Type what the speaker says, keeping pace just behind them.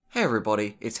Hey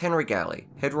everybody, it's Henry Galley,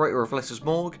 head writer of Lesser's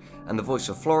Morgue, and the voice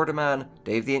of Florida Man,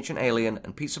 Dave the Ancient Alien,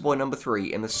 and Pizza Boy No.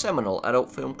 3 in the seminal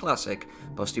adult film classic,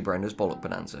 Busty Brenner's Bollock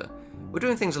Bonanza. We're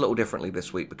doing things a little differently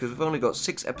this week because we've only got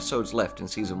 6 episodes left in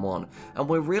Season 1, and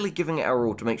we're really giving it our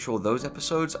all to make sure those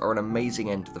episodes are an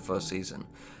amazing end to the first season.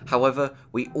 However,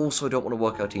 we also don't want to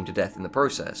work our team to death in the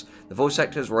process. The voice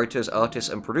actors, writers,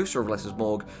 artists, and producer of Lesser's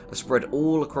Morgue are spread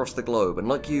all across the globe, and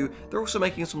like you, they're also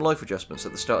making some life adjustments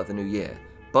at the start of the new year.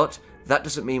 But that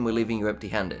doesn't mean we're leaving you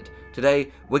empty-handed.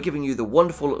 Today, we're giving you the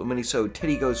wonderful little minisode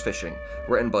Teddy Goes Fishing,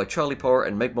 written by Charlie Parr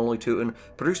and Meg Molloy Tootin,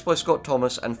 produced by Scott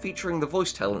Thomas, and featuring the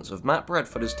voice talents of Matt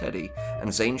Bradford as Teddy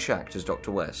and Zane Schacht as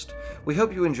Dr. West. We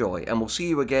hope you enjoy, and we'll see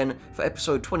you again for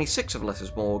episode 26 of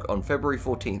Lesser's Morgue on February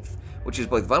 14th, which is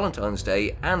both Valentine's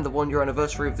Day and the 1-year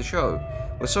anniversary of the show.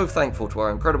 We're so thankful to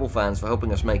our incredible fans for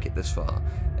helping us make it this far.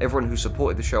 Everyone who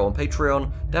supported the show on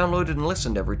Patreon, downloaded and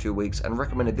listened every 2 weeks, and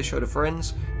recommended this show to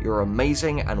friends, you're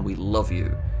amazing and we love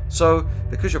you. So,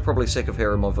 because you're probably sick of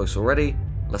hearing my voice already,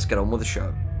 let's get on with the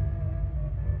show.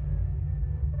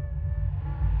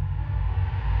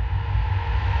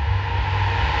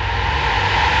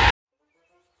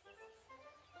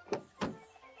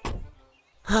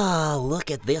 Ah,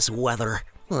 look at this weather.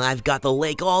 I've got the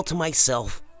lake all to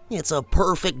myself. It's a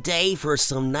perfect day for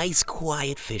some nice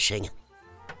quiet fishing.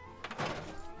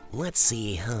 Let's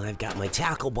see, I've got my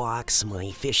tackle box,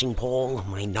 my fishing pole,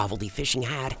 my novelty fishing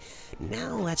hat.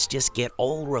 Now let's just get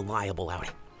Old Reliable out.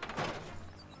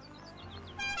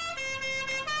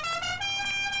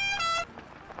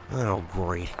 Oh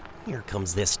great, here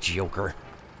comes this joker.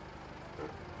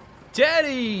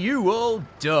 Teddy, you old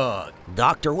dog.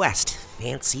 Dr. West,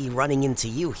 fancy running into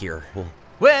you here.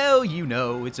 Well, you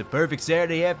know, it's a perfect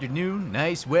Saturday afternoon,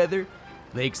 nice weather,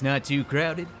 lake's not too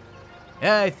crowded.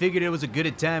 I figured it was as good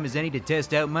a time as any to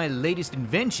test out my latest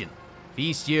invention.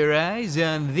 Feast your eyes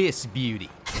on this beauty.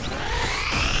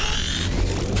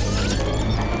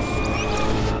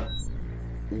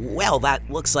 Well, that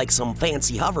looks like some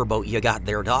fancy hoverboat you got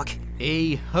there, Doc.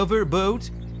 A hoverboat?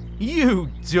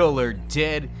 You dullard,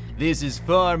 Ted. This is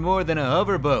far more than a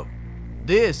hoverboat.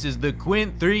 This is the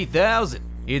Quint 3000.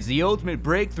 It's the ultimate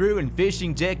breakthrough in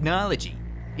fishing technology.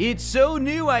 It's so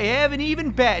new I haven't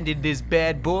even patented this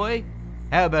bad boy.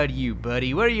 How about you,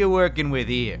 buddy? What are you working with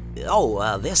here?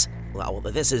 This? Well,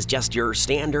 this is just your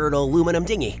standard aluminum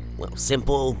dinghy. Well,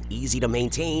 simple, easy to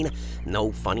maintain,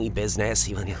 no funny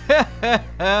business.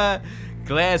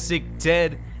 Classic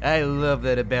Ted. I love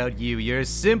that about you. You're a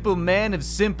simple man of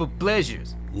simple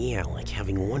pleasures. Yeah, like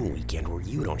having one weekend where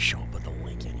you don't show up at the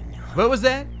lake anymore. What was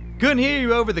that? Couldn't hear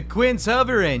you over the Quint's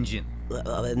hover engine.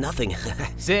 Nothing.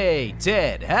 Say,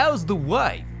 Ted, how's the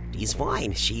wife? She's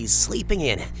fine. She's sleeping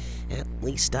in. At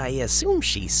least I assume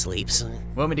she sleeps.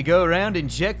 Want me to go around and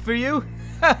check for you?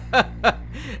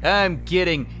 I'm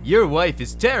kidding. Your wife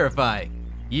is terrifying.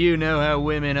 You know how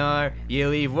women are. You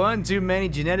leave one too many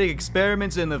genetic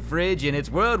experiments in the fridge and it's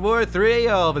World War III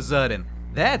all of a sudden.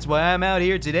 That's why I'm out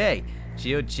here today.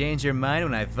 She'll change her mind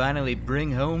when I finally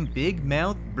bring home Big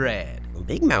Mouth Brad.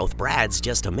 Big Mouth Brad's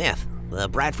just a myth. The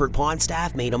Bradford Pond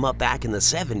staff made him up back in the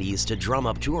 70s to drum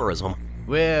up tourism.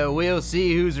 Well, we'll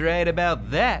see who's right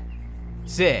about that.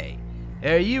 Say,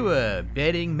 are you a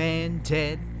betting man,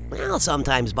 Ted? I'll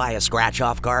sometimes buy a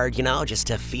scratch-off card, just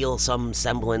to feel some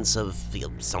semblance of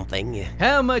something.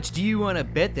 How much do you want to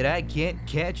bet that I can't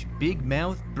catch Big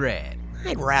Mouth Brad?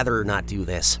 I'd rather not do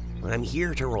this. I'm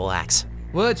here to relax.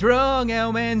 What's wrong,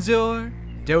 Almanzor?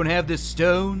 Don't have the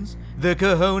stones, the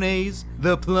cojones,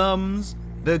 the plums,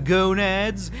 the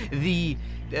gonads, the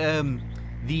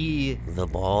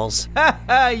balls?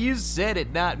 Ha, you said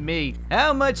it, not me.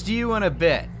 How much do you want to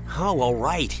bet? Oh, all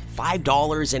right.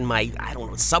 $5 in my,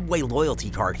 Subway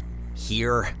loyalty card.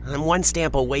 Here, I'm one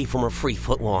stamp away from a free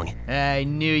footlong. I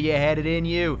knew you had it in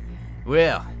you.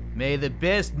 Well, may the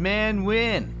best man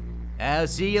win. I'll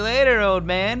see you later, old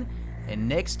man. And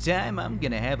next time, I'm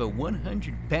gonna have a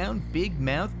 100-pound big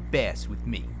mouth bass with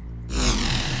me.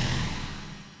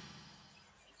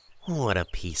 What a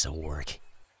piece of work.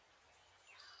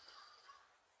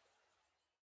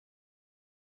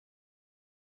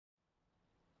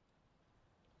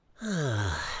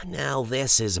 Now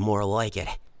this is more like it.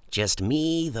 Just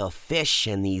me, the fish,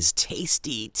 and these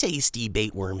tasty, tasty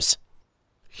bait worms.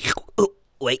 Oh,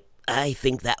 wait, I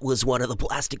think that was one of the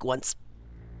plastic ones.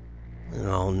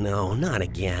 Oh no, not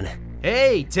again.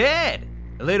 Hey, Ted!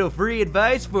 A little free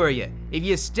advice for you. If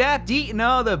you stopped eating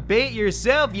all the bait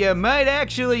yourself, you might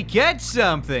actually catch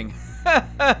something.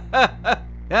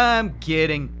 I'm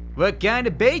kidding. What kind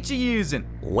of bait you using?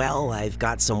 Well, I've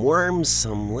got some worms,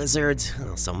 some lizards,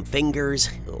 some fingers.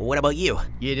 What about you?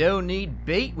 You don't need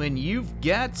bait when you've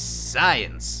got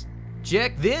science.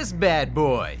 Check this bad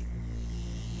boy.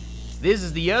 This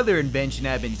is the other invention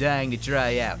I've been dying to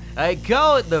try out. I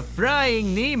call it the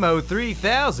Frying Nemo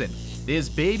 3000. This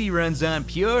baby runs on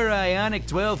pure ionic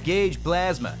 12-gauge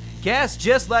plasma. Casts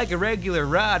just like a regular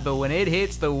rod, but when it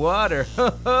hits the water,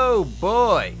 ho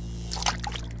boy.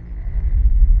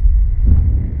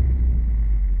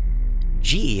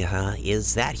 Gee,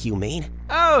 is that humane?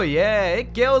 Oh yeah,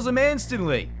 it kills them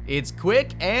instantly. It's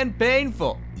quick and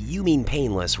painful. You mean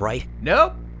painless, right?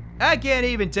 Nope. I can't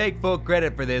even take full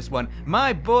credit for this one.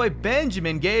 My boy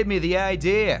Benjamin gave me the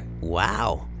idea.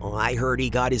 Wow, I heard he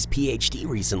got his PhD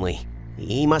recently.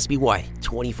 He must be what,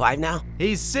 25 now?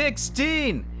 He's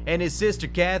 16, and his sister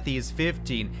Kathy is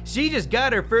 15. She just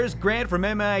got her first grant from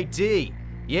MIT.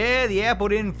 Yeah, the apple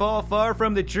didn't fall far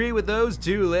from the tree with those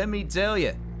two, let me tell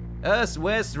you. Us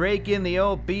West rake in the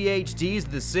old PhDs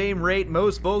at the same rate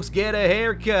most folks get a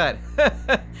haircut.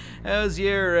 How's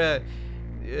your,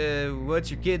 what's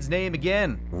your kid's name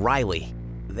again? Riley.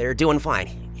 They're doing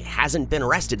fine. Hasn't been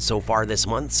arrested so far this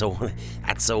month, so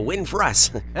that's a win for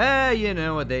us. You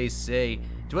know what they say.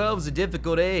 12's a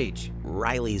difficult age.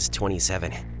 Riley's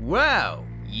 27. Wow,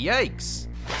 yikes.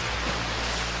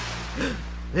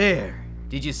 There,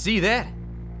 did you see that?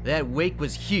 That wake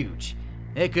was huge.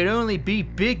 It could only be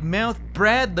Big Mouth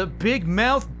Brad the Big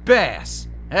Mouth Bass.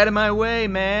 Out of my way,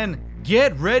 man.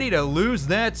 Get ready to lose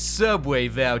that Subway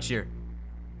voucher.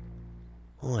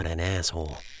 What an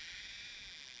asshole.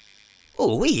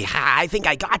 Oh, I think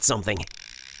I got something.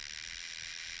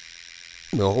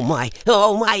 Oh my,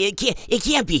 it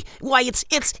can't be. Why, it's,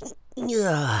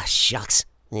 shucks.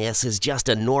 This is just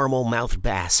a normal mouth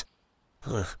bass.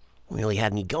 Really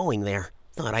had me going there.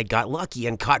 Thought I'd got lucky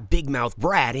and caught Big Mouth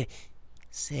Brad.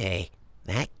 Say,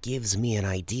 that gives me an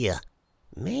idea.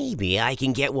 Maybe I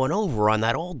can get one over on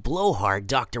that old blowhard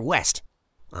Dr. West.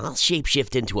 I'll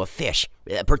shapeshift into a fish,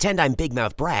 pretend I'm Big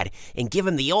Mouth Brad, and give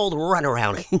him the old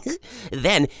runaround.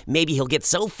 Then maybe he'll get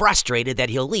so frustrated that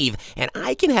he'll leave, and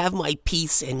I can have my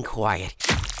peace and quiet.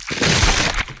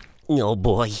 Oh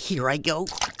boy, here I go.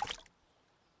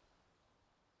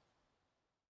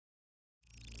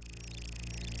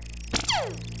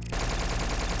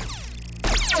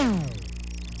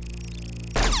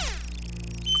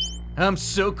 I'm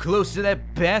so close to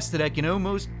that bass that I can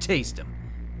almost taste him.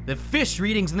 The fish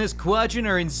readings in this quadrant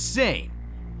are insane.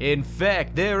 In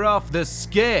fact, they're off the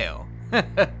scale.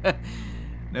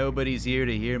 Nobody's here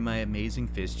to hear my amazing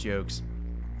fish jokes.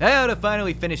 I ought to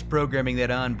finally finish programming that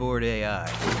onboard AI.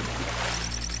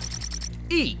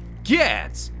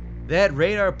 Egats! That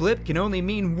radar blip can only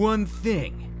mean one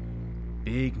thing.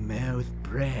 Big Mouth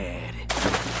Brad.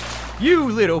 You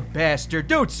little bastard,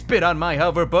 don't spit on my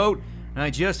hoverboat. I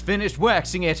just finished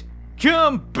waxing it.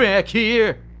 Come back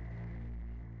here!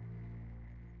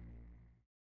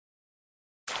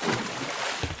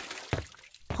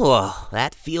 Oh,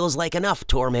 that feels like enough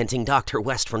tormenting Dr.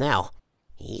 West for now.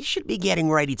 He should be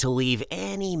getting ready to leave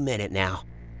any minute now.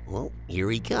 Well, here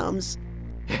he comes.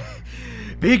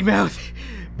 Big Mouth,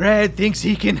 Brad thinks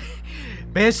he can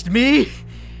best me?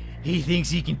 He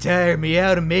thinks he can tire me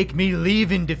out and make me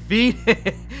leave in defeat?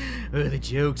 Well, the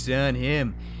joke's on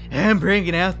him. I'm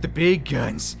bringing out the big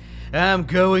guns. I'm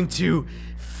going to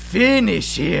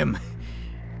finish him.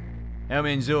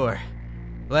 Almanzor,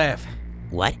 laugh.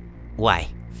 What? Why?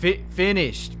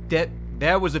 Finished.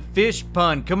 That was a fish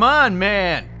pun. Come on,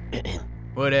 man.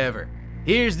 Whatever.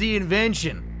 Here's the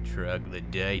invention.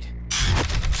 Troglodyte.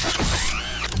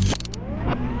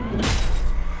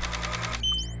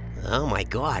 Oh my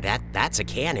god, that's a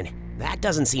cannon. That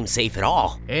doesn't seem safe at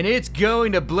all. And it's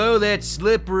going to blow that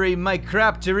slippery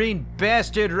micropterine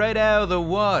bastard right out of the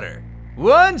water.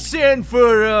 Once and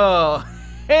for all.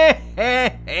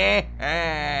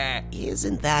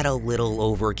 Isn't that a little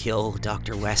overkill,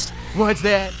 Dr. West? What's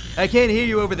that? I can't hear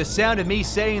you over the sound of me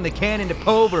setting the cannon to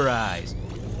pulverize.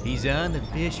 He's on the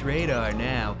fish radar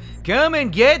now. Come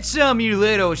and get some, you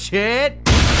little shit!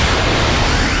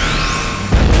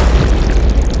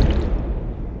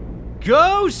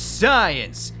 Go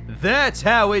science! That's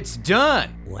how it's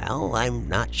done! Well, I'm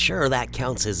not sure that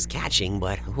counts as catching,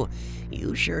 but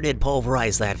you sure did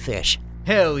pulverize that fish.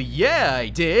 Hell yeah, I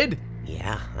did!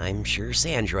 Yeah, I'm sure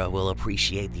Sandra will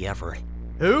appreciate the effort.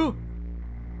 Who?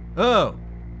 Oh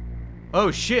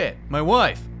shit, my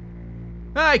wife.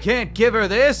 I can't give her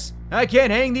this! I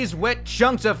can't hang these wet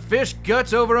chunks of fish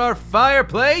guts over our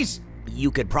fireplace! You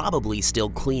could probably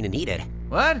still clean and eat it.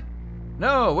 What?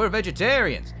 No, we're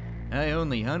vegetarians. I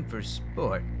only hunt for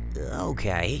sport.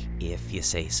 Okay, if you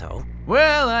say so.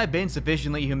 Well, I've been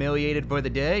sufficiently humiliated for the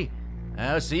day.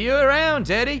 I'll see you around,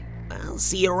 Teddy. I'll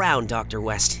see you around, Dr.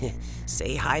 West.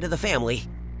 Say hi to the family.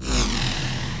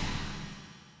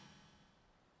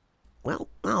 Well,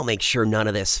 I'll make sure none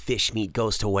of this fish meat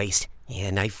goes to waste.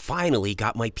 And I finally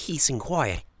got my peace and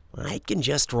quiet. I can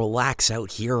just relax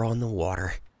out here on the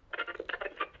water.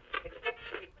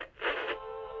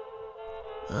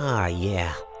 Ah,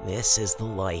 yeah, this is the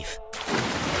life.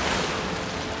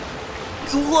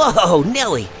 Whoa,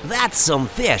 Nelly, that's some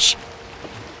fish.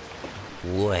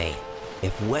 Wait,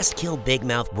 if West killed Big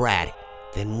Mouth Brad,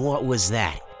 then what was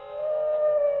that?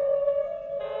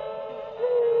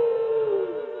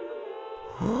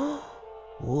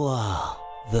 Whoa,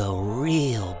 the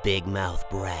real Big Mouth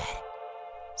Brad.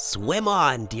 Swim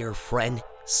on, dear friend,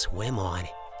 swim on.